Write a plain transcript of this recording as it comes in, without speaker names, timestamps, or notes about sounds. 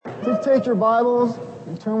both take your Bibles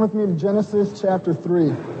and turn with me to Genesis chapter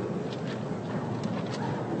 3.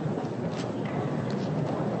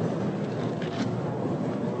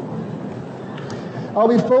 I'll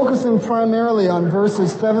be focusing primarily on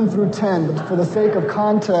verses 7 through 10, but for the sake of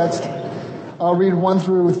context, I'll read 1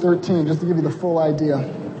 through 13, just to give you the full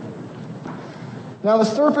idea. Now the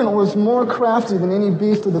serpent was more crafty than any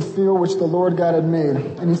beast of the field which the Lord God had made.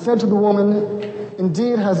 And he said to the woman,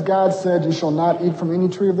 "Indeed has God said, you shall not eat from any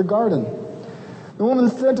tree of the garden." The woman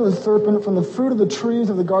said to the serpent, "From the fruit of the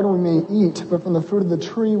trees of the garden we may eat, but from the fruit of the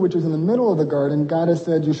tree which is in the middle of the garden, God has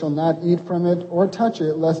said, you shall not eat from it or touch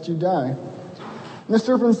it, lest you die." And the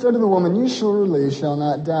serpent said to the woman, "You surely shall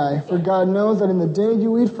not die, for God knows that in the day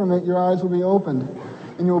you eat from it, your eyes will be opened,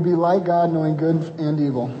 and you will be like God, knowing good and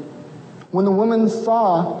evil." When the woman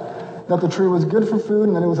saw that the tree was good for food,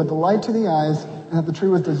 and that it was a delight to the eyes, and that the tree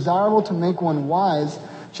was desirable to make one wise,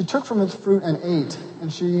 she took from its fruit and ate, and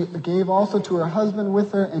she gave also to her husband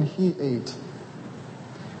with her, and he ate.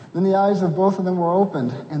 Then the eyes of both of them were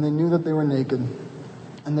opened, and they knew that they were naked.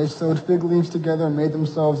 And they sewed fig leaves together and made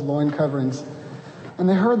themselves loin coverings. And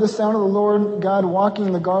they heard the sound of the Lord God walking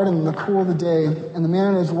in the garden in the cool of the day. And the man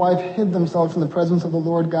and his wife hid themselves from the presence of the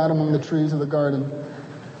Lord God among the trees of the garden.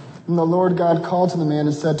 And the Lord God called to the man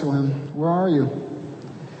and said to him, "Where are you?"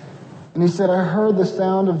 And he said, "I heard the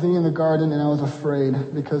sound of thee in the garden, and I was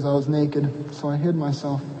afraid, because I was naked, so I hid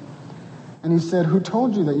myself." And he said, "Who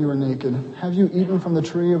told you that you were naked? Have you eaten from the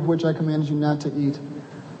tree of which I commanded you not to eat?"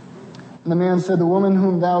 And the man said, "The woman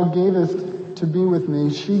whom thou gavest to be with me,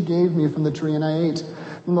 she gave me from the tree, and I ate."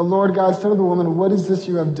 And the Lord God said to the woman, "What is this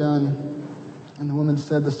you have done?" And the woman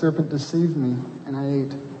said, "The serpent deceived me, and I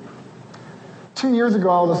ate." 2 years ago,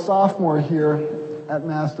 I was a sophomore here at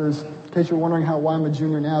Masters. In case you're wondering why I'm a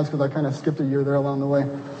junior now, it's because I kind of skipped a year there along the way.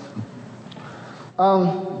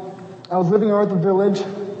 I was living over at the village,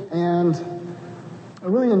 and I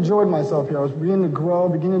really enjoyed myself here. I was beginning to grow,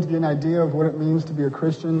 beginning to get an idea of what it means to be a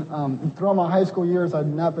Christian. Throughout my high school years,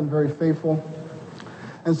 I'd not been very faithful.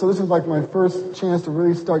 And so this was like my first chance to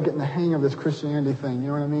really start getting the hang of this Christianity thing. You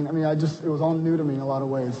know what I mean? It was all new to me in a lot of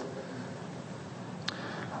ways.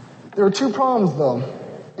 There were 2 problems, though.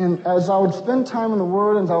 And as I would spend time in the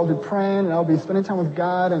Word, and as I would be praying, and I would be spending time with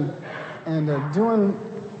God and doing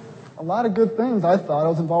a lot of good things, I thought. I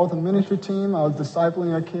was involved with a ministry team. I was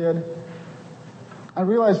discipling a kid. I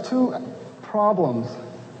realized 2 problems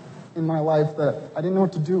in my life that I didn't know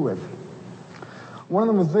what to do with. One of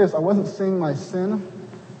them was this: I wasn't seeing my sin.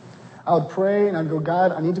 I would pray, and I'd go,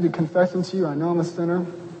 "God, I need to be confessing to you. I know I'm a sinner,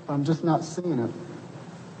 but I'm just not seeing it."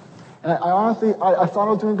 And I honestly thought I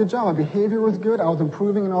was doing a good job. My behavior was good. I was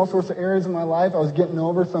improving in all sorts of areas of my life. I was getting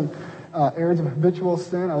over some areas of habitual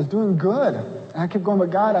sin. I was doing good. And I kept going, "But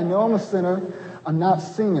God, I know I'm a sinner. I'm not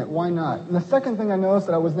seeing it. Why not?" And the second thing I noticed,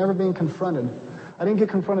 that I was never being confronted. I didn't get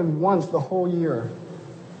confronted once the whole year.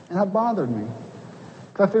 And that bothered me.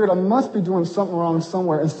 Because I figured I must be doing something wrong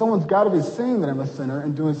somewhere, and someone's got to be seeing that I'm a sinner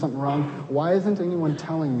and doing something wrong. Why isn't anyone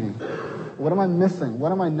telling me? What am I missing?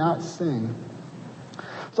 What am I not seeing?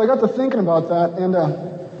 So I got to thinking about that, and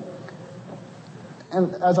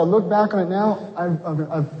as I look back on it now,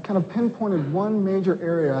 I've kind of pinpointed one major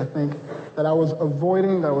area, I think, that I was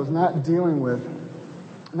avoiding, that I was not dealing with,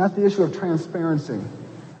 and that's the issue of transparency,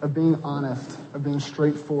 of being honest, of being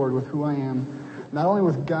straightforward with who I am, not only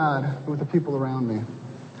with God, but with the people around me.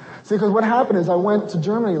 See, because what happened is I went to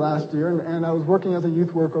Germany last year, and I was working as a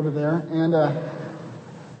youth worker over there, and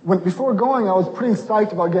before going, I was pretty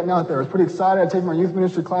psyched about getting out there. I was pretty excited. I'd taken my youth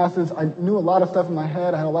ministry classes. I knew a lot of stuff in my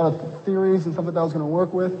head. I had a lot of theories and stuff that I was going to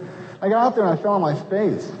work with. I got out there and I fell on my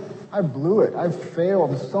face. I blew it. I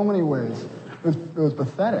failed in so many ways. It was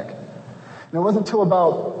pathetic. And it wasn't until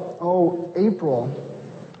about, April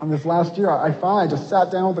of this last year, I finally just sat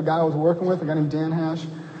down with the guy I was working with, a guy named Dan Hash,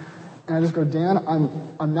 and I just go, "Dan,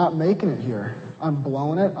 I'm not making it here. I'm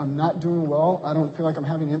blowing it. I'm not doing well. I don't feel like I'm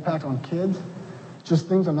having an impact on kids. Just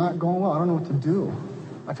things are not going well. I don't know what to do.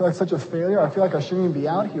 I feel like such a failure. I feel like I shouldn't even be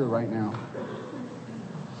out here right now."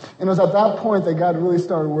 And it was at that point that God really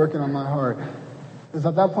started working on my heart. It was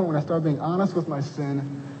at that point when I started being honest with my sin,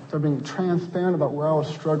 started being transparent about where I was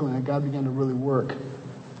struggling, and God began to really work.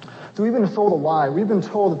 So we've been sold a lie. We've been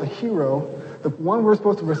told that the hero, the one we're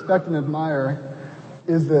supposed to respect and admire,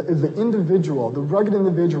 is the individual, the rugged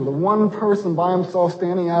individual, the one person by himself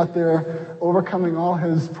standing out there, overcoming all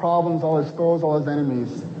his problems, all his foes, all his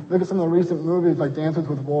enemies. Look at some of the recent movies like Dances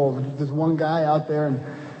with Wolves. There's one guy out there and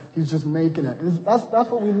he's just making it. And that's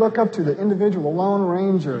what we look up to, the individual, the lone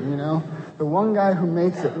ranger, the one guy who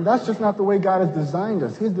makes it. And that's just not the way God has designed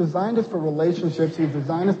us. He's designed us for relationships. He's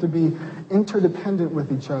designed us to be interdependent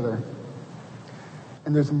with each other.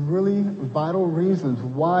 And there's some really vital reasons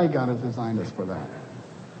why God has designed us for that.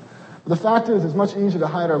 But the fact is, it's much easier to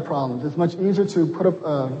hide our problems. It's much easier to put up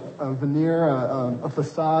a veneer, a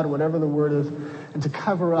facade, whatever the word is, and to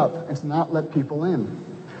cover up and to not let people in.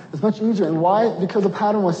 It's much easier. And why? Because the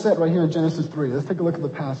pattern was set right here in Genesis 3. Let's take a look at the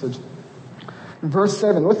passage. In verse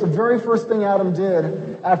 7, what's the very first thing Adam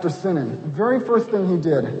did after sinning? The very first thing he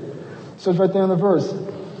did. It says right there in the verse.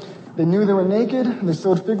 They knew they were naked, and they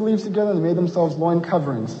sewed fig leaves together, and they made themselves loin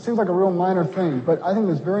coverings. It seems like a real minor thing, but I think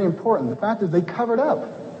it's very important. The fact is they covered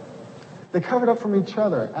up. They covered up from each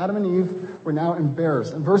other. Adam and Eve were now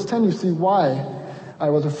embarrassed. In verse 10, you see why. I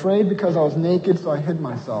was afraid because I was naked, so I hid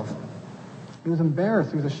myself. He was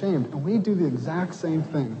embarrassed. He was ashamed. And we do the exact same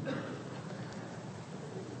thing.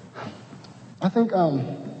 I think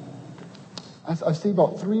I see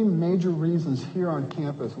about 3 major reasons here on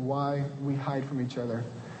campus why we hide from each other,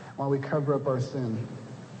 why we cover up our sin.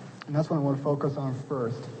 And that's what I want to focus on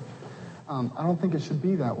first. I don't think it should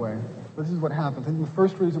be that way. But this is what happens. I think the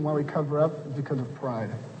first reason why we cover up is because of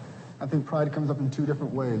pride. I think pride comes up in 2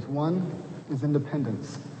 different ways. One is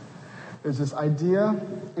independence. There's this idea,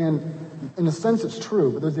 and in a sense it's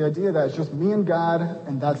true, but there's the idea that it's just me and God,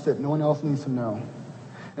 and that's it. No one else needs to know.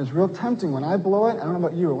 And it's real tempting when I blow it. I don't know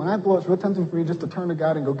about you, but when I blow it, it's real tempting for me just to turn to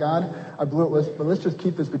God and go, God, I blew it, but let's just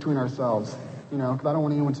keep this between ourselves. Because I don't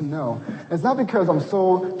want anyone to know. And it's not because I'm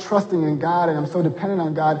so trusting in God and I'm so dependent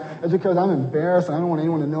on God. It's because I'm embarrassed and I don't want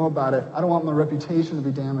anyone to know about it. I don't want my reputation to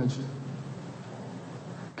be damaged.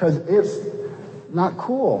 Because it's not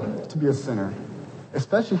cool to be a sinner,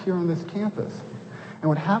 especially here on this campus. And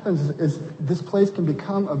what happens is this place can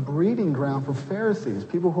become a breeding ground for Pharisees,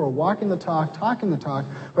 people who are walking the talk, talking the talk,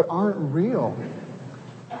 but aren't real.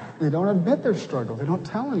 They don't admit their struggles. They don't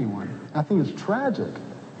tell anyone. And I think it's tragic.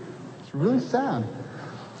 It's really sad.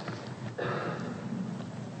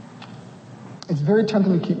 It's very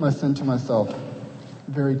tempting to keep my sin to myself.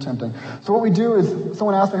 Very tempting. So what we do is,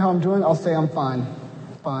 someone asks me how I'm doing, I'll say I'm fine.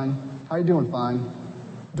 Fine. How you doing? Fine.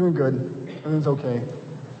 Doing good. Everything's okay.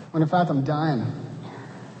 When in fact I'm dying.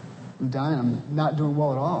 I'm not doing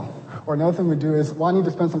well at all. Or another thing we do is, well, I need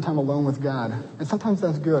to spend some time alone with God. And sometimes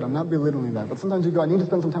that's good. I'm not belittling that. But sometimes you go, I need to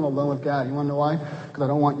spend some time alone with God. You want to know why? Because I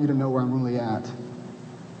don't want you to know where I'm really at.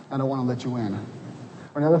 I don't want to let you in.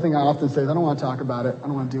 Or another thing I often say is, I don't want to talk about it. I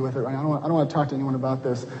don't want to deal with it. Right? I don't want to talk to anyone about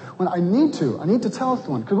this. When I need to tell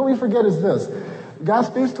someone. Because what we forget is this. God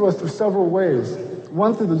speaks to us through several ways.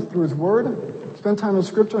 One, through His Word. Spend time in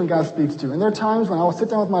Scripture and God speaks to you. And there are times when I'll sit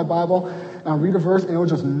down with my Bible and I'll read a verse and it will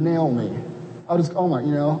just nail me. I'll just,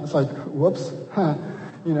 it's like, whoops, and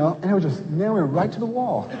it will just nail me right to the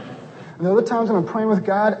wall. And there are other times when I'm praying with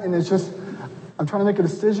God and it's just, I'm trying to make a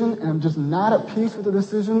decision, and I'm just not at peace with the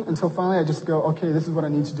decision until finally I just go, okay, this is what I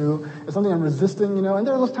need to do. It's something I'm resisting, And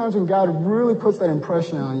there are those times when God really puts that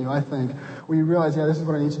impression on you, I think, where you realize, yeah, this is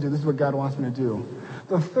what I need to do. This is what God wants me to do.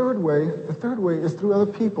 The third way is through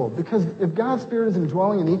other people. Because if God's Spirit is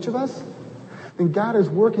indwelling in each of us, then God is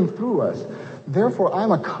working through us. Therefore,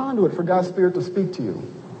 I'm a conduit for God's Spirit to speak to you.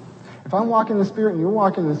 If I'm walking in the Spirit and you're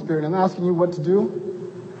walking in the Spirit, I'm asking you what to do.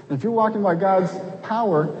 And if you're walking by God's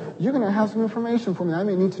power, you're going to have some information for me I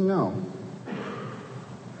may need to know.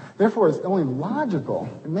 Therefore, it's only logical.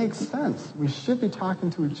 It makes sense. We should be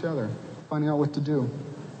talking to each other, finding out what to do.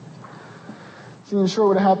 See, in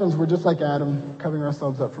short, what happens, we're just like Adam, covering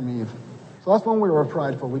ourselves up from Eve. So that's one way we're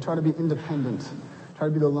prideful. We try to be independent, try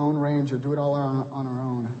to be the Lone Ranger, do it all on our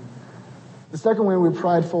own. The second way we're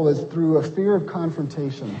prideful is through a fear of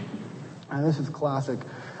confrontation. And this is classic.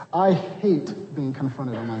 I hate being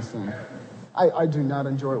confronted on my sin. I do not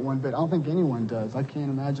enjoy it one bit. I don't think anyone does. I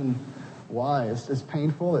can't imagine why. It's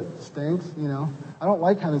painful. It stinks, I don't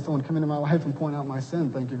like having someone come into my life and point out my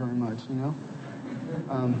sin. Thank you very much, It's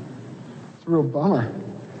a real bummer.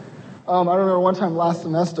 I remember one time last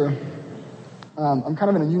semester, I'm kind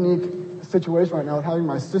of in a unique situation right now with having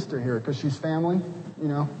my sister here because she's family,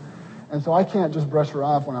 And so I can't just brush her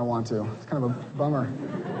off when I want to. It's kind of a bummer.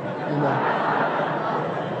 And,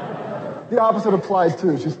 the opposite applies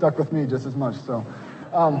too. She stuck with me just as much. So,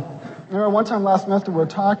 I remember one time last semester we were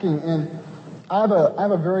talking, and I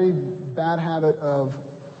have a very bad habit of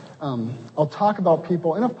I'll talk about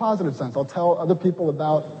people in a positive sense. I'll tell other people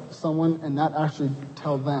about someone and not actually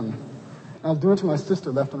tell them. And I was doing it to my sister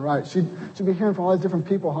left and right. She'd be hearing from all these different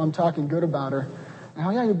people how I'm talking good about her, and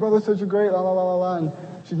how your brother says you're great, la la la la la, and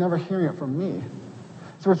she's never hearing it from me.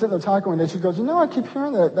 So we're sitting there talking one day. She goes, I keep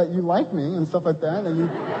hearing that you like me and stuff like that, and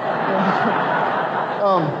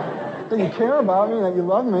that you care about me, that you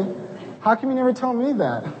love me. How come you never tell me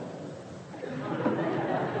that?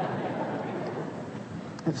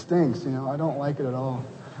 It stinks, I don't like it at all.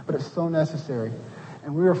 But it's so necessary.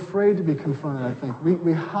 And we're afraid to be confronted, I think.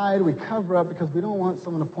 We hide, we cover up because we don't want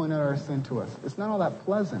someone to point out our sin to us. It's not all that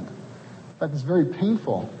pleasant. In fact, it's very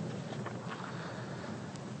painful.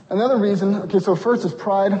 Another reason, okay, so first is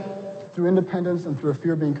pride through independence and through a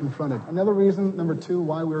fear of being confronted. Another reason, number two,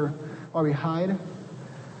 why we hide,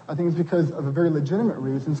 I think it's because of a very legitimate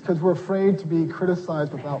reason. It's because we're afraid to be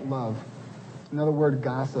criticized without love. Another word,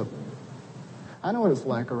 gossip. I know what it's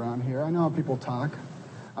like around here. I know how people talk.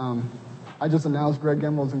 I just announced Greg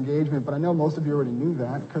Gembel's engagement, but I know most of you already knew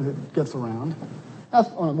that because it gets around. That's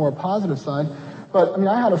on a more positive side. But,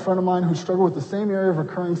 I had a friend of mine who struggled with the same area of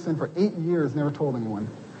recurring sin for 8 years, never told anyone.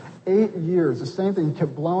 8 years, the same thing. He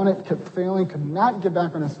kept blowing it, kept failing, could not get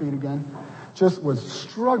back on his feet again. Just was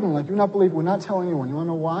struggling like you would not believe, would not tell anyone. You want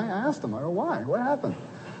to know why? I asked him. I go, why? What happened?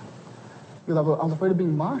 Because I was afraid of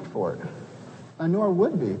being mocked for it. I knew I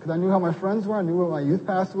would be, because I knew how my friends were. I knew what my youth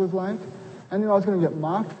pastor was like. I knew I was going to get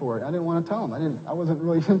mocked for it. I didn't want to tell him. I wasn't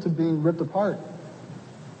really into being ripped apart.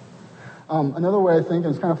 Another way I think, and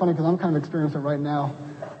it's kind of funny because I'm kind of experiencing it right now,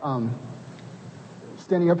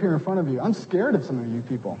 standing up here in front of you, I'm scared of some of you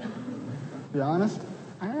people. To be honest,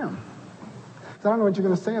 I am. Because I don't know what you're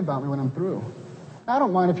going to say about me when I'm through. I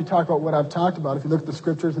don't mind if you talk about what I've talked about, if you look at the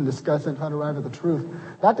scriptures and discuss it and try to arrive at the truth.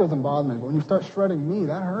 That doesn't bother me. But when you start shredding me,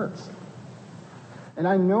 that hurts. And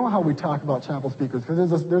I know how we talk about chapel speakers,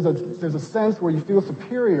 because there's a sense where you feel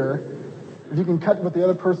superior if you can cut what the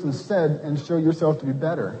other person said and show yourself to be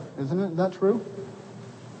better. Isn't it? Is that true?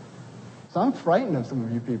 So I'm frightened of some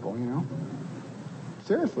of you people,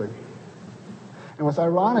 Seriously. And what's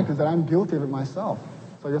ironic is that I'm guilty of it myself.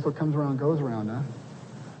 So I guess what comes around goes around, huh?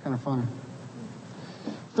 Kind of funny.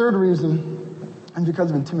 Third reason, and because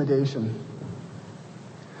of intimidation.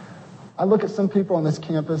 I look at some people on this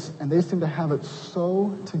campus, and they seem to have it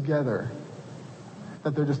so together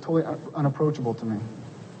that they're just totally unapproachable to me.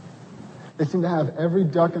 They seem to have every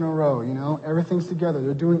duck in a row, Everything's together.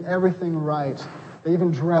 They're doing everything right. They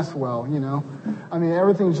even dress well,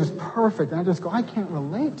 Everything's just perfect. And I just go, I can't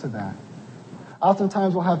relate to that.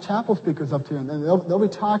 Oftentimes we'll have chapel speakers up here, and they'll be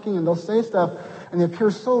talking, and they'll say stuff, and they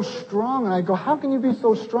appear so strong. And I go, how can you be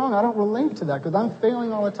so strong? I don't relate to that, because I'm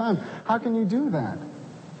failing all the time. How can you do that?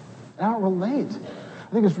 I don't relate.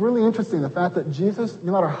 I think it's really interesting, the fact that Jesus,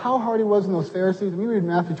 no matter how hard he was in those Pharisees, we read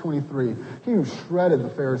Matthew 23, he shredded the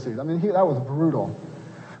Pharisees. That was brutal.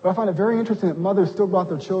 But I find it very interesting that mothers still brought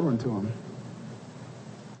their children to him.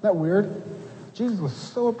 Isn't that weird? Jesus was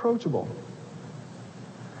so approachable.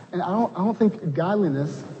 And I don't think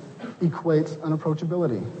godliness equates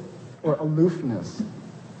unapproachability or aloofness.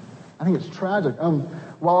 I think it's tragic.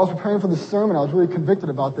 While I was preparing for this sermon, I was really convicted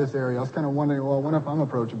about this area. I was kind of wondering, well, I wonder if I'm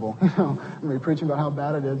approachable. I'm going to be preaching about how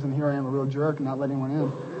bad it is, and here I am, a real jerk, and not letting anyone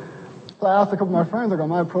in. So I asked a couple of my friends,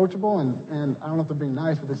 am I approachable? And I don't know if they're being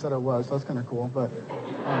nice, but they said I was, so that's kind of cool. But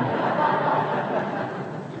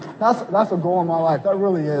that's a goal in my life. That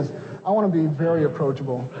really is. I want to be very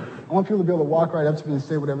approachable. I want people to be able to walk right up to me and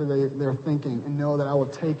say whatever they're thinking, and know that I will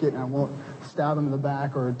take it and I won't stab them in the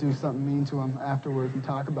back or do something mean to them afterwards and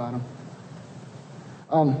talk about them.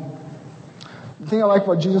 The thing I like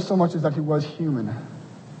about Jesus so much is that he was human.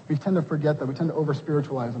 We tend to forget that. We tend to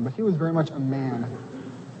over-spiritualize him. But he was very much a man.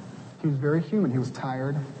 He was very human. He was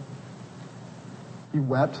tired. He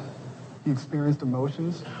wept. He experienced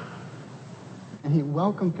emotions. And he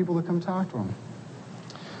welcomed people to come talk to him.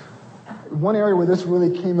 One area where this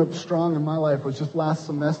really came up strong in my life was just last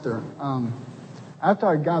semester. After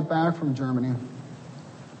I got back from Germany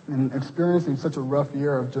and experiencing such a rough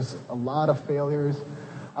year of just a lot of failures,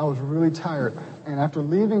 I was really tired. And after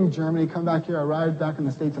leaving Germany, come back here, I arrived back in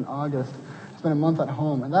the States in August, spent a month at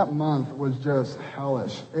home, and that month was just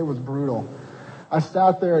hellish. It was brutal. I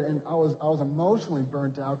sat there and I was emotionally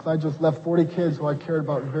burnt out because I just left 40 kids who I cared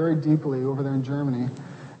about very deeply over there in Germany,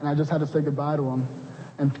 and I just had to say goodbye to them.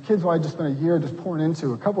 And kids who I just spent a year just pouring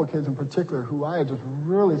into, a couple of kids in particular who I had just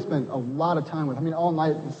really spent a lot of time with. All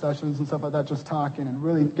night sessions and stuff like that, just talking and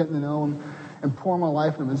really getting to know them and pouring my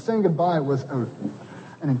life in them. And saying goodbye was an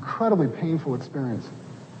incredibly painful experience.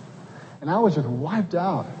 And I was just wiped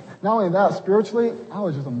out. Not only that, spiritually, I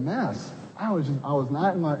was just a mess. I was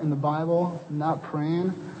not in the Bible, not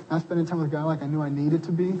praying, not spending time with God like I knew I needed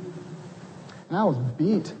to be. And I was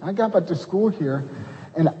beat. I got back to school here,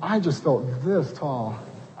 and I just felt this tall.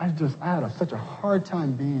 I had such a hard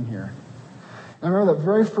time being here. And I remember that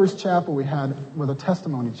very first chapel we had was a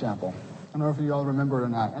testimony chapel. I don't know if you all remember it or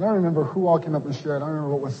not. I don't remember who all came up and shared. I don't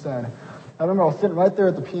remember what was said. I remember I was sitting right there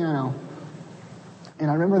at the piano, and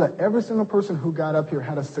I remember that every single person who got up here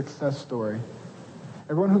had a success story.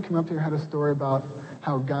 Everyone who came up here had a story about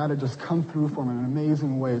how God had just come through for them in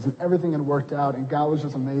amazing ways, and everything had worked out, and God was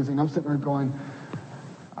just amazing. I'm sitting there going,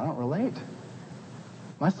 I don't relate.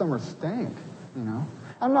 My summer stank, you know.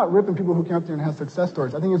 I'm not ripping people who came up there and have success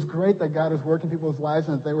stories. I think it's great that God is working people's lives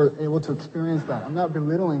and that they were able to experience that. I'm not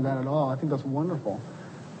belittling that at all. I think that's wonderful.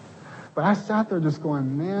 But I sat there just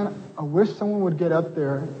going, man, I wish someone would get up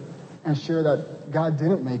there and share that God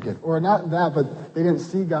didn't make it. Or not that, but they didn't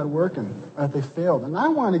see God working, or that they failed. And I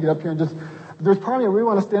wanted to get up here and just, there's part of me that really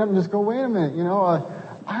want to stand up and just go, wait a minute, you know,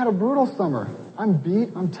 I had a brutal summer. I'm beat,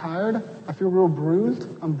 I'm tired, I feel real bruised,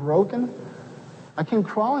 I'm broken. I came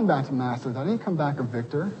crawling back to Masters. I didn't come back a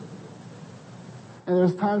victor. And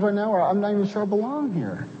there's times right now where I'm not even sure I belong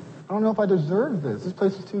here. I don't know if I deserve this. This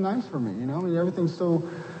place is too nice for me, you know? I mean, everything's so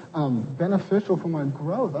beneficial for my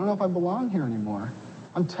growth. I don't know if I belong here anymore.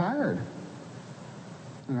 I'm tired.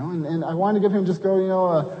 You know, and I wanted to give him just go, you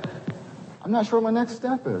know, I'm not sure what my next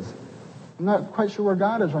step is. I'm not quite sure where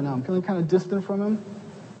God is right now. I'm feeling kind of distant from him.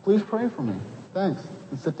 Please pray for me. Thanks.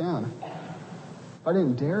 And sit down. I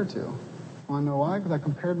didn't dare to. Want to know why? Because I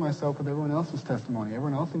compared myself with everyone else's testimony.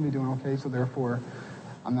 Everyone else seemed to be doing okay, so therefore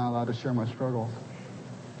I'm not allowed to share my struggles.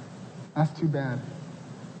 That's too bad.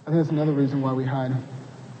 I think that's another reason why we hide.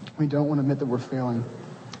 We don't want to admit that we're failing.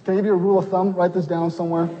 Can I give you a rule of thumb? Write this down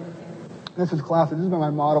somewhere. This is classic. This has been my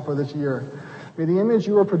motto for this year. May the image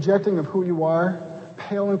you are projecting of who you are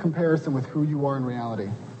pale in comparison with who you are in reality.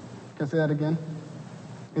 Can I say that again?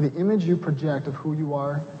 May the image you project of who you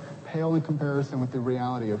are pale in comparison with the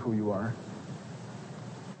reality of who you are.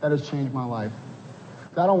 That has changed my life.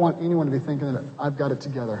 I don't want anyone to be thinking that I've got it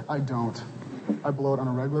together. I don't. I blow it on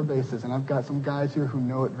a regular basis, and I've got some guys here who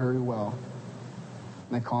know it very well.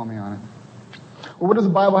 And they call me on it. Well, what does the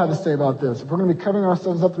Bible have to say about this? If we're going to be covering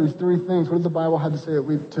ourselves up through these three things, what does the Bible have to say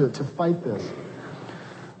to fight this?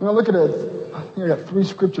 I'm going to look at it. I think I got three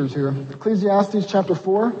scriptures here. Ecclesiastes chapter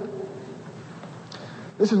 4.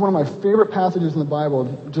 This is one of my favorite passages in the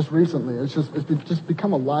Bible just recently. It's just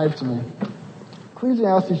become alive to me.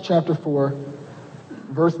 Ecclesiastes chapter 4,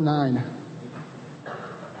 verse 9.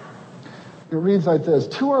 It reads like this: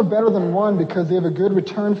 Two are better than one because they have a good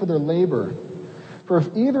return for their labor. For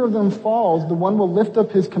if either of them falls, the one will lift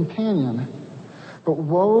up his companion. But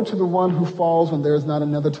woe to the one who falls when there is not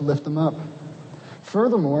another to lift them up.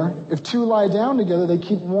 Furthermore, if two lie down together, they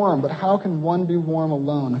keep warm. But how can one be warm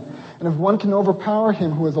alone? And if one can overpower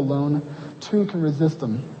him who is alone, two can resist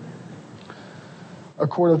him. A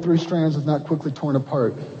cord of three strands is not quickly torn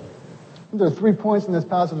apart. There are 3 points in this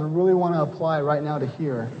passage I really want to apply right now to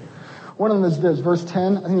here. One of them is this, verse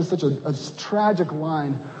 10. I think it's such a tragic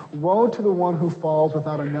line. Woe to the one who falls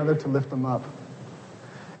without another to lift them up.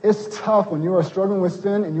 It's tough when you are struggling with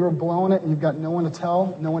sin and you're blowing it and you've got no one to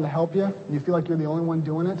tell, no one to help you, and you feel like you're the only one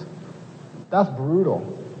doing it. That's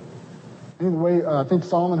brutal. I think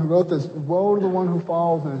Solomon, who wrote this, woe to the one who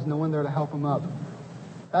falls and there's no one there to help him up.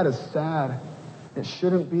 That is sad. It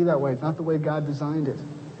shouldn't be that way. It's not the way God designed it.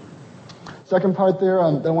 Second part there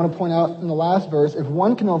that I want to point out in the last verse, if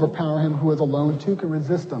one can overpower him who is alone, two can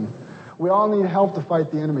resist him. We all need help to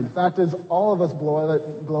fight the enemy. The fact is, all of us blow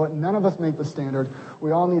it. None of us make the standard.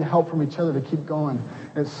 We all need help from each other to keep going.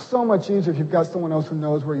 And it's so much easier if you've got someone else who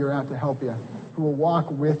knows where you're at to help you, who will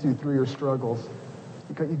walk with you through your struggles.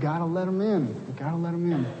 You got to let them in. You got to let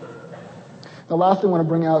them in. The last thing I want to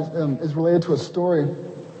bring out is related to a story.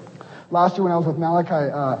 Last year when I was with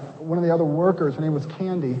Malachi, one of the other workers, her name was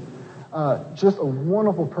Candy, just a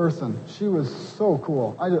wonderful person. She was so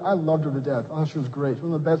cool. I loved her to death. I thought she was great. She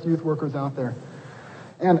was one of the best youth workers out there.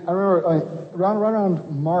 And I remember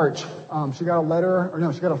around March, she got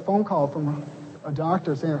a phone call from a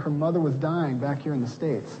doctor saying that her mother was dying back here in the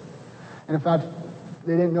States. And in fact,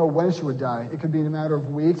 they didn't know when she would die. It could be in a matter of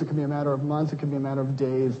weeks, it could be a matter of months, it could be a matter of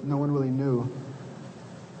days. No one really knew.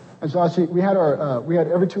 And so we had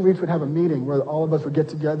every 2 weeks we'd have a meeting where all of us would get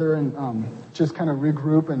together and just kind of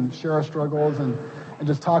regroup and share our struggles and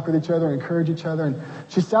just talk with each other and encourage each other. And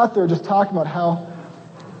she sat there just talking about how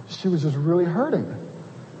she was just really hurting.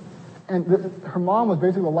 And her mom was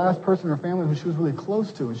basically the last person in her family who she was really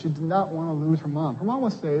close to, and she did not want to lose her mom. Her mom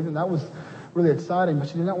was saved, and that was really exciting, but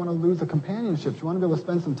she did not want to lose the companionship. She wanted to be able to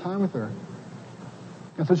spend some time with her.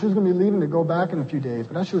 And so she was going to be leaving to go back in a few days.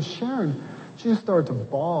 But as she was sharing, she just started to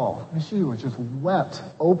bawl. I mean, she was just wept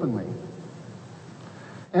openly.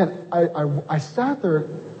 And I sat there,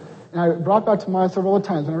 and I brought back to mind several other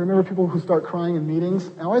times, and I remember people who start crying in meetings.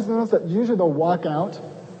 And I always notice that usually they'll walk out.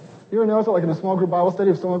 You ever notice that, like in a small group Bible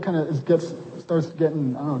study, if someone kind of starts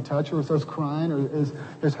getting, touched or starts crying or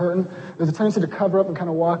is hurting, there's a tendency to cover up and kind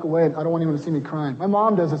of walk away. And I don't want anyone to see me crying. My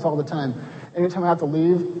mom does this all the time. Anytime I have to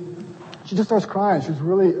leave, she just starts crying. She's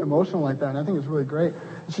really emotional like that, and I think it's really great.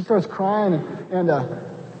 And she starts crying, and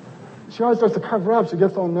she always starts to cover up. She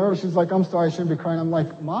gets all nervous. She's like, I'm sorry, I shouldn't be crying. I'm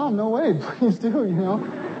like, Mom, no way, please do,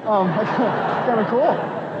 That's kind of cool.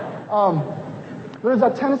 There's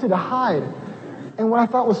that tendency to hide. And what I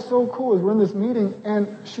thought was so cool is we're in this meeting,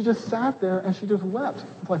 and she just sat there, and she just wept.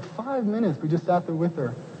 For like 5 minutes, we just sat there with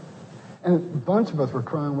her. And a bunch of us were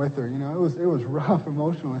crying with her. It was rough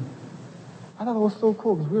emotionally. I thought it was so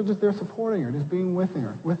cool because we were just there supporting her, just being with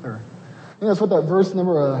her. That's what that verse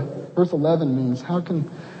 11 means. How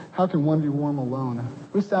can one be warm alone?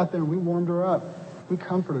 We sat there and we warmed her up. We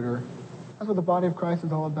comforted her. That's what the body of Christ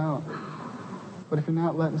is all about. But if you're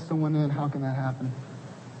not letting someone in, how can that happen?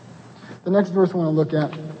 The next verse I want to look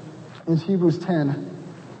at is Hebrews 10.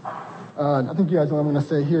 I think you guys know what I'm going to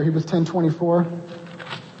say here. Hebrews 10:24.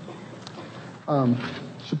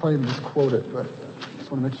 Should probably just quote it, but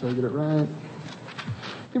just want to make sure I get it right.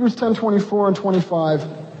 Hebrews 10:24 and 25.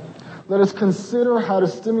 Let us consider how to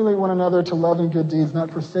stimulate one another to love and good deeds,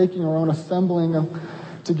 not forsaking our own assembling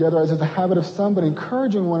together as is a habit of some, but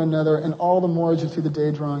encouraging one another, and all the more as you see the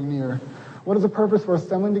day drawing near. What is the purpose for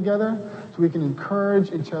assembling together? So we can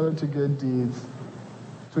encourage each other to good deeds.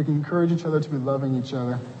 So we can encourage each other to be loving each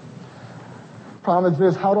other. Problem is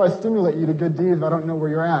this: how do I stimulate you to good deeds if I don't know where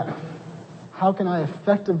you're at? How can I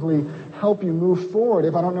effectively help you move forward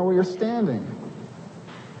if I don't know where you're standing?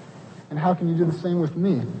 And how can you do the same with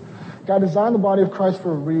me? God designed the body of Christ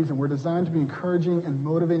for a reason. We're designed to be encouraging and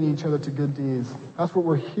motivating each other to good deeds. That's what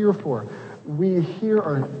we're here for. We here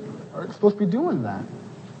are supposed to be doing that.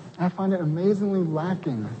 I find it amazingly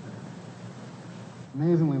lacking.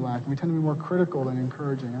 Amazingly lacking. We tend to be more critical than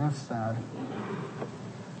encouraging, and that's sad.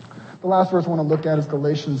 The last verse I want to look at is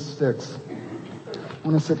Galatians 6. I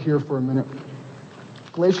want to sit here for a minute.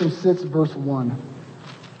 Galatians 6, verse 1.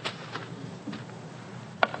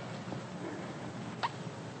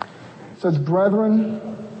 It says, Brethren,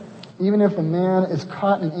 even if a man is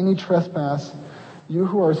caught in any trespass, you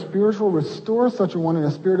who are spiritual, restore such a one in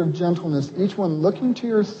a spirit of gentleness, each one looking to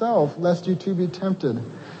yourself, lest you too be tempted.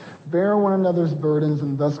 Bear one another's burdens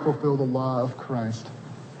and thus fulfill the law of Christ.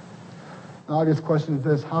 An obvious question is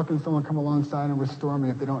this: how can someone come alongside and restore me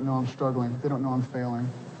if they don't know I'm struggling, if they don't know I'm failing?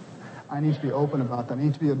 I need to be open about that. I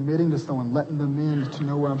need to be admitting to someone, letting them in to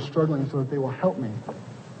know where I'm struggling so that they will help me.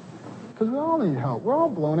 Because we all need help. We're all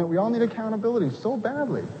blown it. We all need accountability so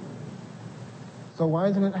badly. So why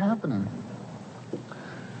isn't it happening?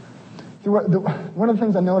 See, one of the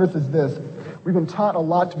things I notice is this. We've been taught a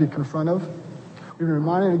lot to be confrontive. We've been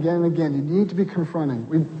reminded again and again, you need to be confronting.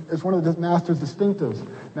 It's one of the master's distinctives.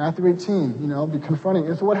 Matthew 18, be confronting.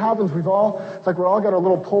 And so what happens, it's like we're all got our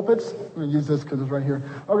little pulpits. I'm going to use this because it's right here.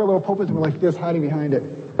 All got little pulpits and we're like this, hiding behind it.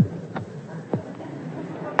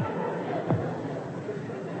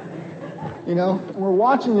 We're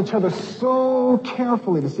watching each other so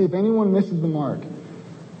carefully to see if anyone misses the mark.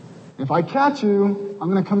 If I catch you,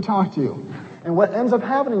 I'm going to come talk to you. And what ends up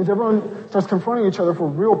happening is everyone starts confronting each other for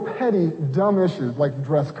real petty, dumb issues like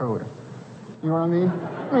dress code. You know what I mean?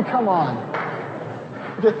 Come on.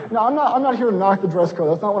 Okay, now, I'm not here to knock the dress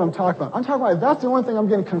code. That's not what I'm talking about. I'm talking about if that's the only thing I'm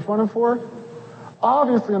getting confronted for,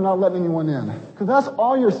 obviously I'm not letting anyone in. Because that's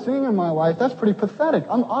all you're seeing in my life. That's pretty pathetic.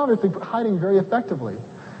 I'm obviously hiding very effectively.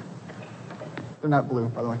 They're not blue,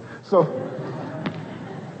 by the way. So,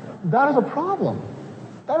 that is a problem.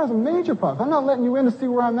 That is a major problem. If I'm not letting you in to see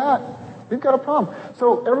where I'm at, we've got a problem.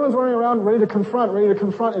 So everyone's running around ready to confront,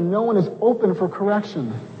 and no one is open for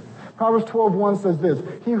correction. Proverbs 12:1 says this: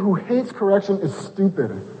 he who hates correction is stupid.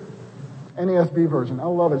 NASB version. I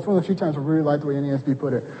love it. It's one of the few times I really like the way NASB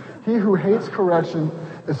put it. He who hates correction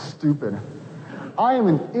is stupid. I am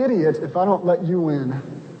an idiot if I don't let you in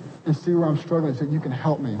and see where I'm struggling so you can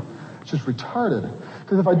help me. It's just retarded.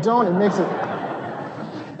 Because if I don't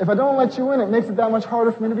let you in, it makes it that much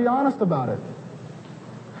harder for me to be honest about it.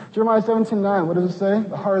 Jeremiah 17:9, what does it say?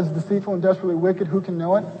 The heart is deceitful and desperately wicked. Who can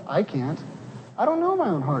know it? I can't. I don't know my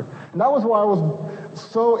own heart. And that was why I was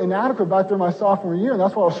so inadequate back there my sophomore year. And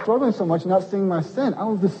that's why I was struggling so much not seeing my sin. I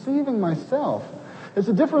was deceiving myself. It's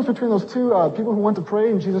the difference between those two people who went to pray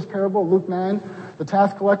in Jesus' parable, Luke 9, the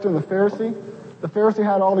tax collector and the Pharisee. The Pharisee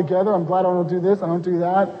had it all together. I'm glad I don't do this. I don't do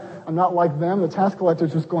that. I'm not like them. The tax collector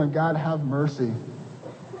is just going, God, have mercy.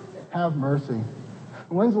 Have mercy.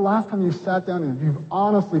 And when's the last time you sat down and you've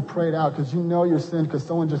honestly prayed out because you know your sin because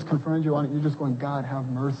someone just confronted you on it? You're just going, God, have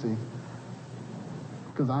mercy.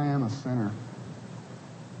 Because I am a sinner.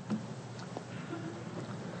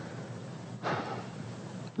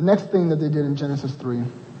 The next thing that they did in Genesis 3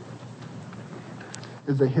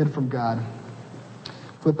 is they hid from God.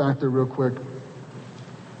 Flip back there real quick.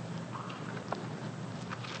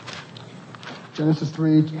 Genesis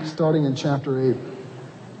 3, starting in chapter 8.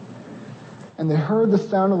 And they heard the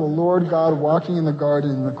sound of the Lord God walking in the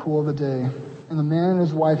garden in the cool of the day. And the man and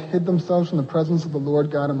his wife hid themselves from the presence of the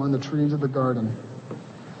Lord God among the trees of the garden.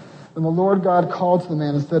 Then the Lord God called to the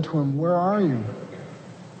man and said to him, "Where are you?"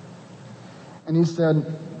 And he said,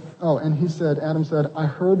 Adam said, "I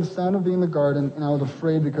heard the sound of thee in the garden, and I was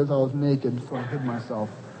afraid because I was naked, so I hid myself."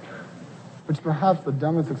 Which is perhaps the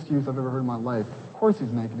dumbest excuse I've ever heard in my life. Of course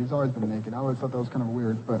he's naked. He's always been naked. I always thought that was kind of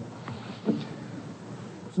weird, but...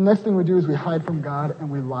 So the next thing we do is we hide from God and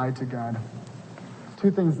we lie to God.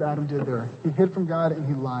 Two things Adam did there. He hid from God and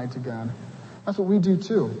he lied to God. That's what we do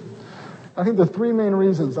too. I think the three main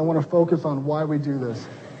reasons I want to focus on why we do this.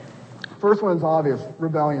 First one is obvious,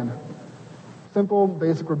 rebellion. Simple,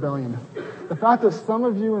 basic rebellion. The fact that some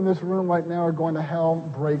of you in this room right now are going to hell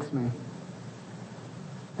breaks me.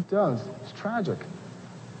 It does. It's tragic.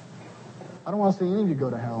 I don't want to see any of you go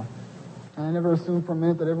to hell. And I never assumed for a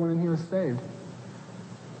minute that everyone in here is saved.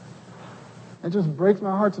 It just breaks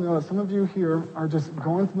my heart to know that some of you here are just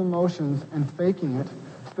going through the motions and faking it,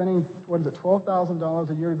 spending, $12,000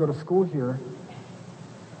 a year to go to school here,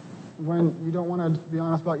 when you don't want to be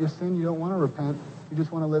honest about your sin, you don't want to repent, you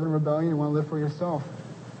just want to live in rebellion, you want to live for yourself.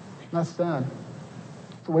 And that's sad.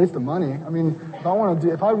 It's a waste of money. I mean, if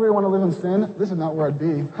I really want to live in sin, this is not where I'd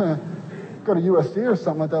be. Go to USC or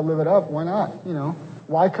something like that, live it up. Why not?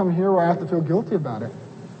 Why come here where I have to feel guilty about it?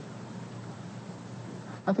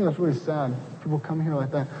 I think that's really sad. People come here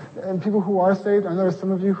like that. And people who are saved, I know there's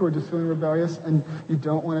some of you who are just feeling rebellious and you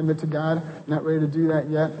don't want to admit to God, you're not ready to do that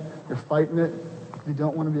yet. You're fighting it. You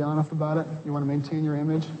don't want to be honest about it. You want to maintain your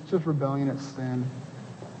image. It's just rebellion. It's sin.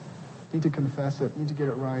 You need to confess it. You need to get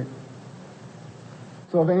it right.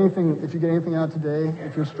 So if you get anything out today,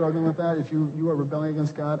 if you're struggling with that, if you are rebelling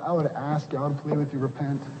against God, I would ask you, I would plead with you,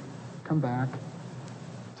 repent. Come back.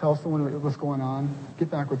 Tell someone what's going on.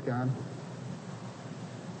 Get back with God.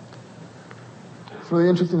 It's really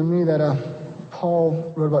interesting to me that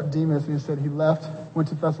Paul wrote about Demas, and he said he went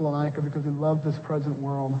to Thessalonica because he loved this present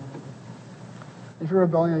world. If you're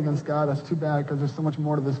rebelling against God, that's too bad because there's so much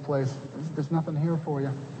more to this place. There's nothing here for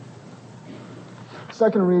you.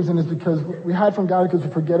 Second reason is because we hide from God because we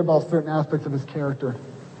forget about certain aspects of his character.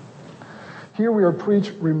 Here we're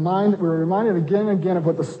reminded again and again of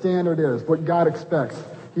what the standard is, what God expects.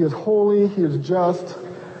 He is holy, he is just,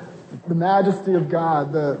 the majesty of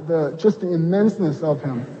God, just the immenseness of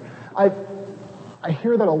him. I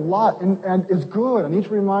hear that a lot, and it's good. I need to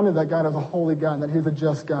be reminded that God is a holy God and that he's a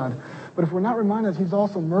just God. But if we're not reminded that he's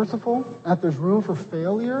also merciful, that there's room for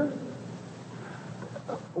failure,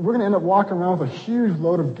 we're going to end up walking around with a huge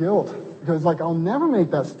load of guilt because, I'll never make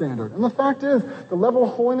that standard. And the fact is, the level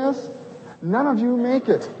of holiness, none of you make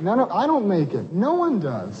it. I don't make it. No one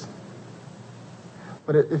does.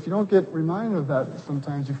 But if you don't get reminded of that,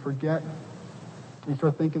 sometimes you forget. You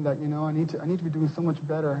start thinking that, I need to be doing so much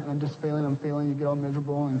better, and I'm just failing, you get all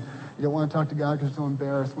miserable, and you don't want to talk to God because you're so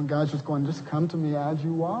embarrassed, when God's just going, just come to me as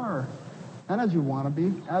you are. Not as you want to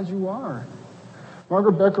be, as you are.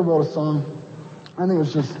 Margaret Becker wrote a song.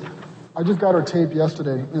 I just got her tape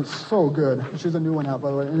yesterday, and it's so good. She has a new one out,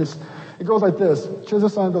 by the way, and it goes like this. She has a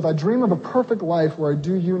song that goes, "I dream of a perfect life where I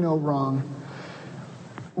do you no wrong,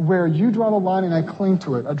 where you draw the line and I cling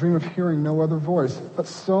to it. I dream of hearing no other voice, but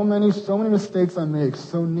so many mistakes I make,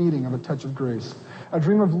 so needing of a touch of grace. I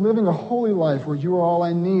dream of living a holy life where you are all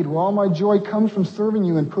I need, where all my joy comes from serving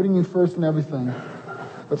you and putting you first in everything.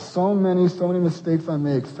 But so many mistakes I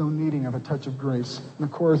make, so needing of a touch of grace." And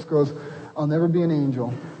the chorus goes, "I'll never be an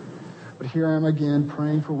angel, but here I am again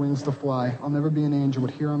praying for wings to fly. I'll never be an angel,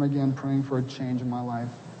 but here I am again praying for a change in my life."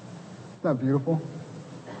 Isn't that beautiful?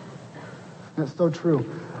 And it's so true.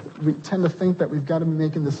 We tend to think that we've got to be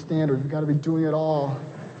making the standard. We've got to be doing it all.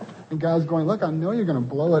 And God's going, look, I know you're going to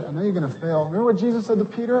blow it. I know you're going to fail. Remember what Jesus said to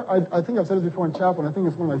Peter? I think I've said it before in chapel, and I think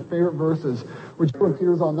it's one of my favorite verses, when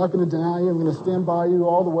Peter was all, "I'm not going to deny you. I'm going to stand by you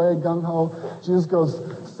all the way, gung-ho." Jesus goes,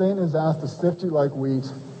 "Satan is asked to sift you like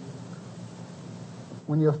wheat.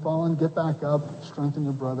 When you have fallen, get back up, strengthen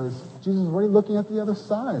your brothers." Jesus is already looking at the other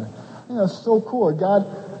side. I think that's so cool. God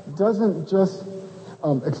doesn't just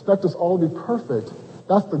expect us all to be perfect.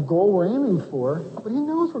 That's the goal we're aiming for, but he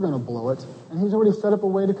knows we're going to blow it, and he's already set up a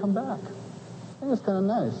way to come back. I think it's kind of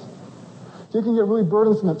nice. It can get really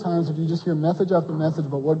burdensome at times if you just hear message after message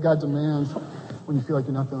about what God demands when you feel like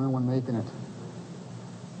you're not the only one making it.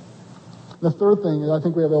 The third thing is I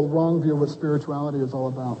think we have a wrong view of what spirituality is all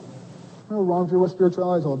about. A wrong view of what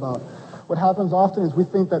spirituality is all about. What happens often is we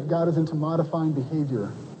think that God is into modifying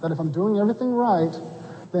behavior. That if I'm doing everything right,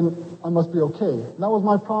 then I must be okay. And that was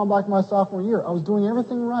my problem back in my sophomore year. I was doing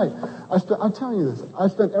everything right. I'm telling you this. I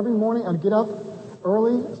spent every morning, I'd get up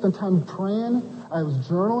early, spend time praying. I was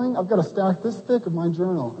journaling. I've got a stack this thick of my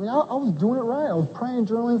journal. I mean, I was doing it right. I was praying,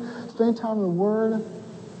 journaling, spending time in the Word.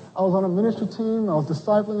 I was on a ministry team. I was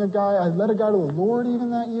discipling a guy. I led a guy to the Lord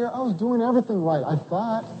even that year. I was doing everything right, I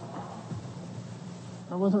thought.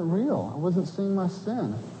 I wasn't real. I wasn't seeing my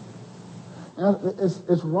sin. And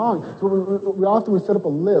it's wrong. So we often set up a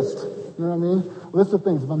list. You know what I mean? A list of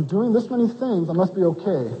things. If I'm doing this many things, I must be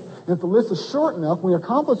okay. And if the list is short enough, when we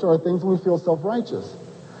accomplish our things, then we feel self-righteous.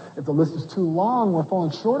 If the list is too long, we're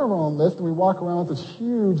falling short of our own list, and we walk around with this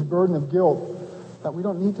huge burden of guilt that we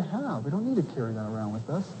don't need to have. We don't need to carry that around with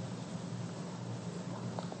us.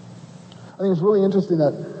 I think it's really interesting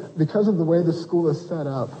that because of the way this school is set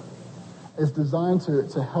up, it's designed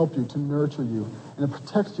to help you, to nurture you, and it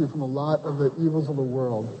protects you from a lot of the evils of the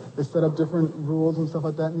world. They set up different rules and stuff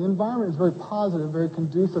like that, and the environment is very positive, very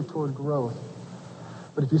conducive toward growth.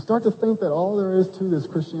 But if you start to think that all there is to this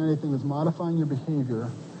Christianity thing is modifying your behavior,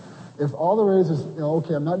 if all there is,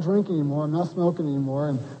 okay, I'm not drinking anymore, I'm not smoking anymore,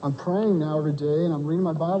 and I'm praying now every day, and I'm reading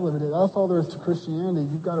my Bible every day, that's all there is to Christianity,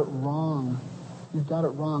 you've got it wrong. You've got it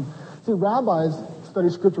wrong. See, rabbis study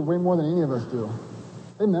Scripture way more than any of us do.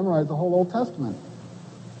 They memorize the whole Old Testament.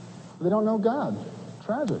 But they don't know God.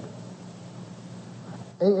 Tragic.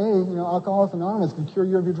 AA, Alcoholics Anonymous, can cure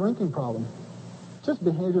you of your drinking problem. Just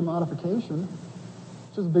behavior modification.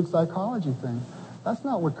 Just a big psychology thing. That's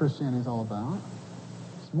not what Christianity is all about.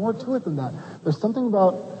 There's more to it than that. There's something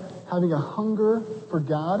about having a hunger for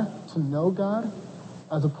God, to know God,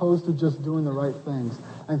 as opposed to just doing the right things.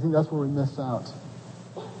 And I think that's where we miss out.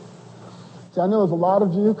 See, I know there's a lot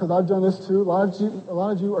of you, because I've done this too, a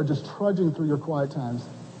lot of you are just trudging through your quiet times.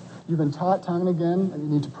 You've been taught time and again that you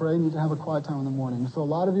need to pray, you need to have a quiet time in the morning. So a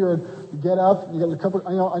lot of you get up, you get your cup of,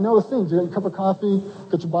 I know the things, you get your cup of coffee,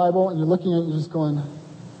 get your Bible, and you're looking at it, and you're just going,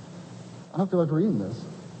 I don't feel like reading this,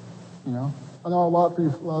 I know a lot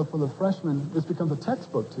for the freshmen, this becomes a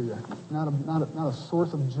textbook to you, not a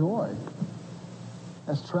source of joy.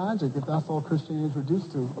 That's tragic if that's all Christianity is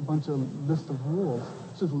reduced to, a bunch of list of rules.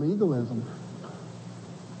 It's just legalism.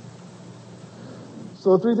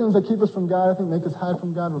 So the three things that keep us from God, I think, make us hide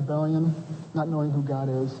from God: rebellion, not knowing who God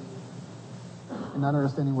is, and not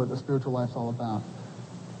understanding what the spiritual life's all about.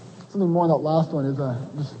 Something more on that last one is,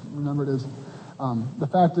 just remember it is, the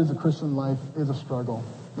fact is the Christian life is a struggle.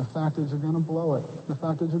 The fact is you're going to blow it. The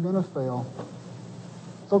fact is you're going to fail.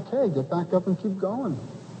 It's okay. Get back up and keep going.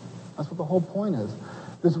 That's what the whole point is.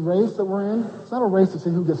 This race that we're in, it's not a race to see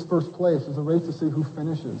who gets first place. It's a race to see who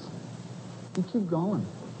finishes. You keep going.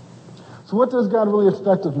 So what does God really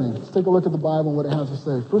expect of me? Let's take a look at the Bible and what it has to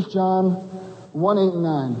say. 1 John 1, 8, and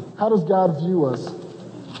 9. How does God view us?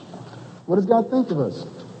 What does God think of us?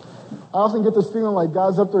 I often get this feeling like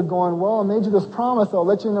God's up there going, well, I made you this promise, I'll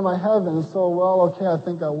let you into my heaven, so, well, okay, I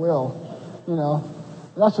think I will.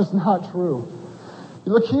 That's just not true.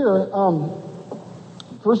 You look here,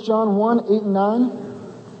 1 John 1, 8, and 9.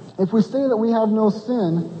 If we say that we have no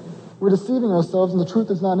sin, we're deceiving ourselves and the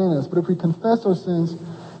truth is not in us. But if we confess our sins,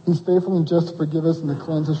 He's faithful and just to forgive us and to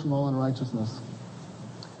cleanse us from all unrighteousness.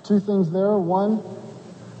 Two things there. One,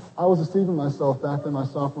 I was deceiving myself back in my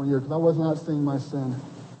sophomore year because I was not seeing my sin.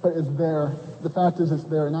 But it's there. The fact is it's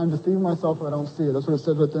there. And I'm deceiving myself if I don't see it. That's what it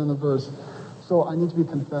says right there in the verse. So I need to be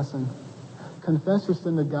confessing. Confess your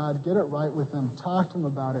sin to God. Get it right with Him. Talk to Him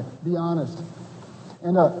about it. Be honest.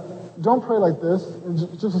 And don't pray like this.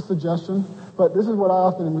 It's just a suggestion. But this is what I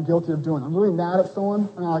often am guilty of doing. I'm really mad at someone.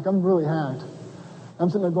 And I'm really hacked. I'm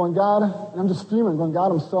sitting there going, God, and I'm just fuming, going,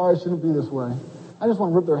 God, I'm sorry. I shouldn't be this way. I just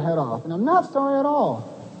want to rip their head off. And I'm not sorry at all.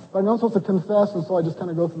 But I know I'm supposed to confess, and so I just kind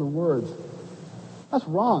of go through the words. That's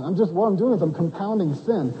wrong. What I'm doing is I'm compounding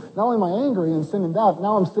sin. Not only am I angry and sinning that,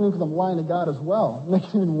 now I'm sinning because I'm lying to God as well.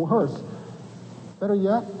 Making it even worse. Better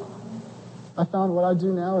yet, I found what I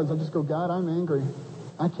do now is I just go, God, I'm angry.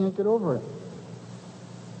 I can't get over it.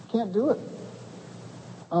 Can't do it.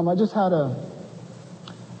 I just had a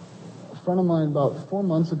friend of mine about 4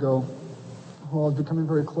 months ago who I was becoming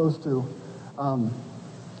very close to.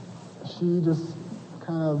 She just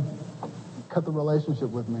kind of cut the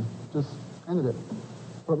relationship with me. Just ended it.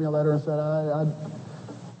 Wrote me a letter and said,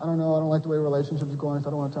 I don't know, I don't like the way relationships are going, so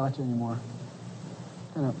I don't want to talk to you anymore.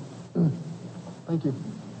 Kind of, thank you.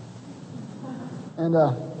 And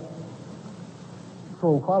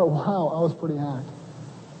for quite a while, I was pretty hacked.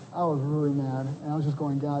 I was really mad. And I was just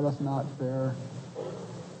going, God, that's not fair.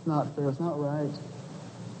 It's not fair. It's not right.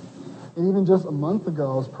 And even just a month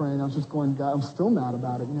ago, I was praying. I was just going, God, I'm still mad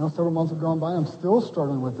about it. Several months have gone by. I'm still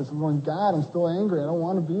struggling with this. I'm going, God, I'm still angry. I don't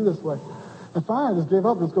want to be this way. And finally, I just gave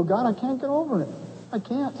up. I just go, God, I can't get over it. I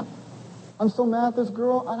can't. I'm so mad at this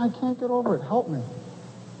girl, and I can't get over it. Help me.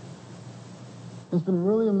 It's been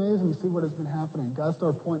really amazing to see what has been happening. God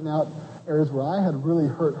started pointing out areas where I had really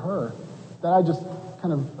hurt her that I just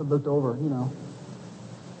kind of looked over, It's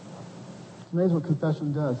amazing what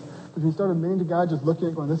confession does. Because when you start admitting to God, just looking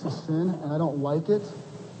at it going, this is sin, and I don't like it,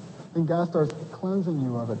 then God starts cleansing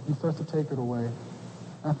you of it. He starts to take it away.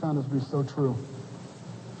 I found this to be so true.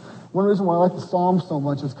 One reason why I like the Psalms so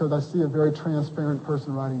much is because I see a very transparent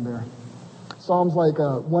person writing there. Psalms like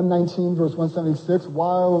 119, verse 176,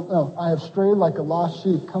 I have strayed like a lost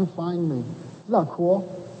sheep. Come find me. Isn't that cool?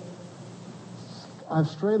 I've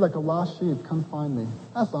strayed like a lost sheep. Come find me.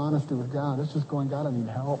 That's honesty with God. It's just going, God, I need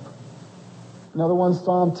help. Another one,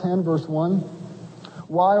 Psalm 10, verse 1.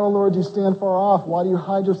 Why, O Lord, do you stand far off? Why do you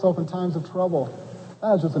hide yourself in times of trouble?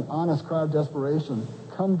 That is just an honest cry of desperation.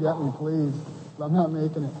 Come get me, please. I'm not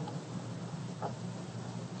making it.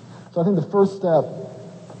 So I think the first step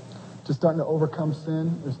to starting to overcome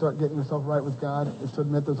sin, or start getting yourself right with God, is to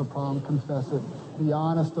admit there's a problem, confess it. Be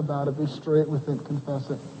honest about it. Be straight with it. Confess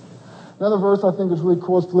it. Another verse I think is really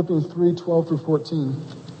cool is Philippians 3, 12 through 14.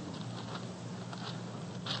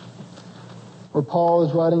 Where Paul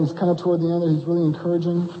is writing, he's kind of toward the end there, he's really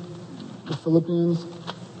encouraging the Philippians.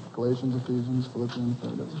 Galatians, Ephesians, Philippians,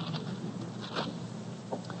 there it is.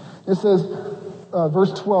 It says,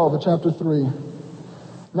 verse 12 of chapter 3.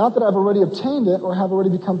 Not that I've already obtained it or have already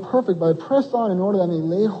become perfect, but I press on in order that I may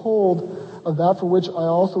lay hold of that for which I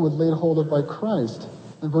also was laid hold of by Christ.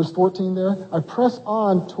 In verse 14 there, I press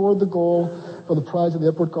on toward the goal for the prize of the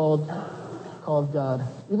upward call of God.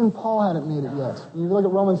 Even Paul hadn't made it yet. When you look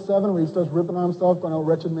at Romans 7, where he starts ripping on himself, going, oh,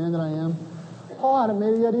 wretched man that I am. Paul hadn't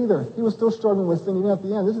made it yet either. He was still struggling with sin even at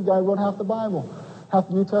the end. This is the guy who wrote half the Bible. Half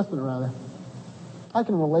the New Testament, rather. I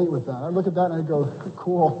can relate with that. I look at that and I go,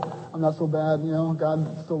 cool. I'm not so bad,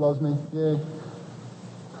 God still loves me. Yay.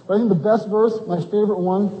 But I think the best verse, my favorite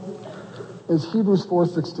one, is Hebrews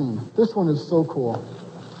 4:16. This one is so cool.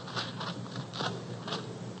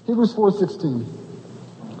 Hebrews 4:16.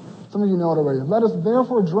 Some of you know it already. Let us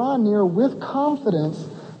therefore draw near with confidence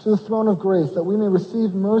to the throne of grace, that we may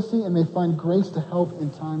receive mercy and may find grace to help in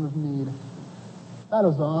time of need. That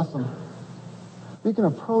is awesome. We can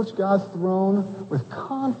approach God's throne with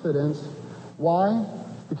confidence. Why?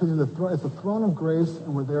 Because it's the throne of grace,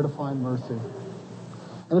 and we're there to find mercy.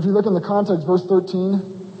 And if you look in the context, verse 13,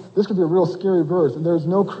 this could be a real scary verse. And there is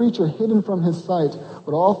no creature hidden from his sight,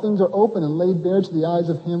 but all things are open and laid bare to the eyes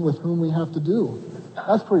of him with whom we have to do.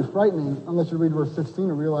 That's pretty frightening, unless you read verse 16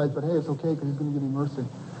 and realize that, hey, it's okay because he's going to give you mercy.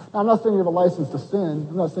 Now, I'm not saying you have a license to sin.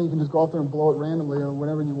 I'm not saying you can just go out there and blow it randomly or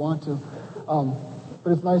whatever you want to.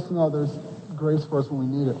 But it's nice to know there's grace for us when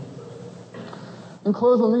we need it. In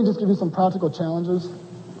closing, let me just give you some practical challenges.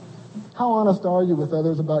 How honest are you with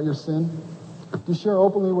others about your sin? Do you share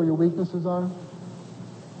openly where your weaknesses are?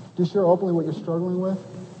 Do you share openly what you're struggling with?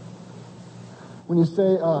 When you say,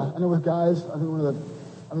 I know with guys, I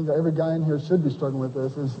think every guy in here should be struggling with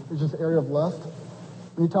this, is just the area of lust.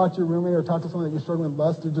 When you talk to your roommate or talk to someone that you're struggling with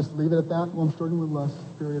lust, you just leave it at that. Well, I'm struggling with lust,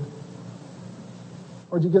 period.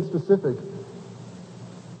 Or do you get specific?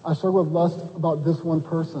 I struggle with lust about this one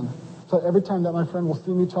person. So every time that my friend will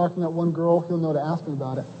see me talking to that one girl, he'll know to ask me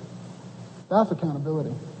about it. That's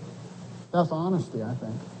accountability. That's honesty, I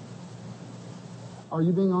think. Are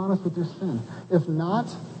you being honest with your sin? If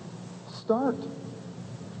not, start.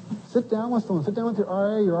 Sit down with someone. Sit down with your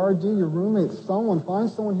RA, your RD, your roommate, someone. Find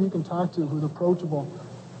someone who you can talk to who's approachable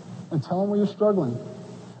and tell them where you're struggling.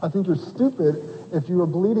 I think you're stupid if you are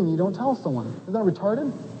bleeding and you don't tell someone. Isn't that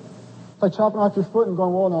retarded? It's like chopping off your foot and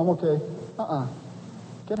going, well, no, I'm okay.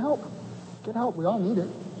 Get help. Get help. We all need it.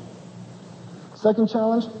 Second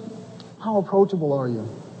challenge, how approachable are you?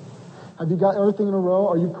 Have you got everything in a row?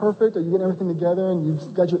 Are you perfect? Are you getting everything together and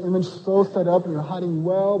you've got your image so set up and you're hiding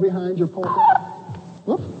well behind your pulpit?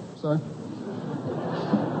 Whoops, sorry.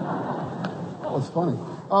 That was funny.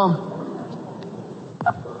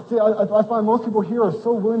 See, I find most people here are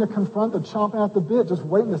so willing to confront, they're chomping at the bit, just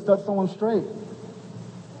waiting to set someone straight.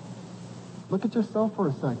 Look at yourself for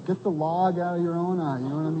a sec. Get the log out of your own eye, you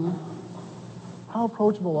know what I mean? How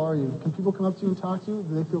approachable are you? Can people come up to you and talk to you?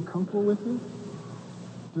 Do they feel comfortable with you?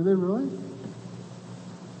 Do they really?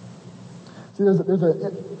 See, there's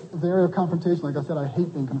the area of confrontation. Like I said, I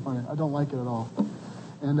hate being confronted. I don't like it at all.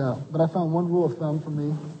 But I found one rule of thumb for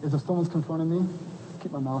me is if someone's confronting me,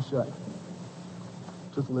 keep my mouth shut.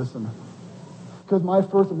 Just listen. Because my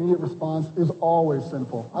first immediate response is always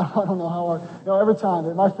sinful. I don't know how every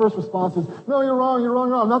time, my first response is, no, you're wrong,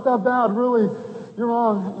 I'm not that bad, really, you're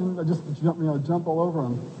wrong. And I just jump all over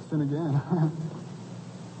them, sin again.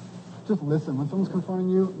 Just listen. When someone's confronting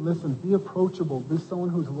you, listen. Be approachable. Be someone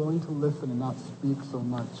who's willing to listen and not speak so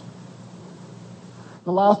much.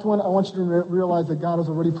 The last one, I want you to realize that God is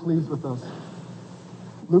already pleased with us.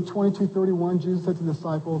 Luke 22:31, Jesus said to the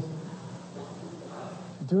disciples,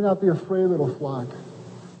 "Do not be afraid, little flock,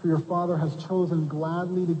 for your Father has chosen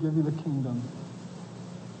gladly to give you the kingdom."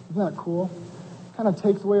 Isn't that cool? It kind of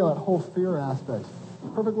takes away that whole fear aspect.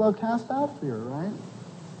 Perfect love casts out fear, right?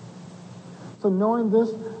 So knowing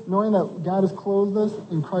this, knowing that God has clothed us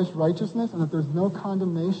in Christ's righteousness and that there's no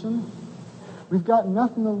condemnation, we've got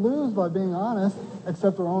nothing to lose by being honest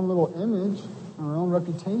except our own little image and our own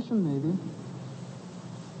reputation, maybe.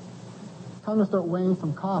 It's time to start weighing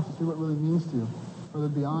some costs to see what it really means to you, whether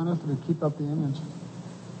to be honest or to keep up the image.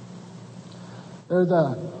 There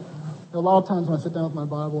are a lot of times when I sit down with my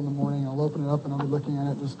Bible in the morning, I'll open it up and I'll be looking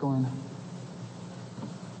at it just going,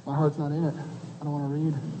 my heart's not in it. I don't want to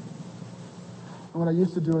read. And what I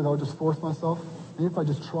used to do is I would just force myself. Maybe if I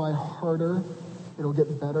just try harder, it'll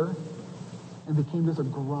get better. And it became just a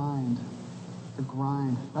grind. A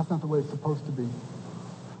grind. That's not the way it's supposed to be.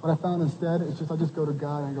 What I found instead is I just go to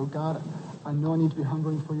God and I go, God, I know I need to be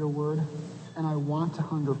hungering for your word, and I want to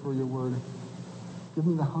hunger for your word. Give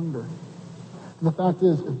me the hunger. And the fact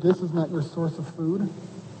is, if this is not your source of food,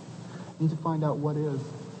 you need to find out what is.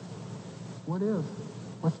 What is?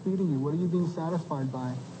 What's feeding you? What are you being satisfied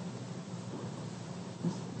by?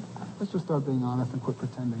 Let's just start being honest and quit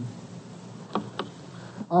pretending.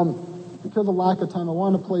 Because of lack of time, I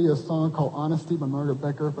wanted to play you a song called Honesty by Margaret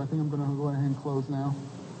Becker, but I think I'm going to go ahead and close now.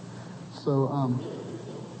 So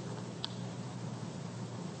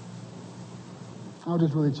I'll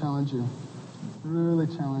just really challenge you. Really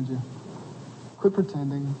challenge you. Quit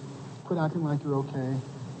pretending. Quit acting like you're okay.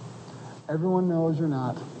 Everyone knows you're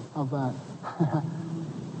not. How's that?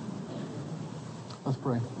 Let's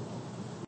pray.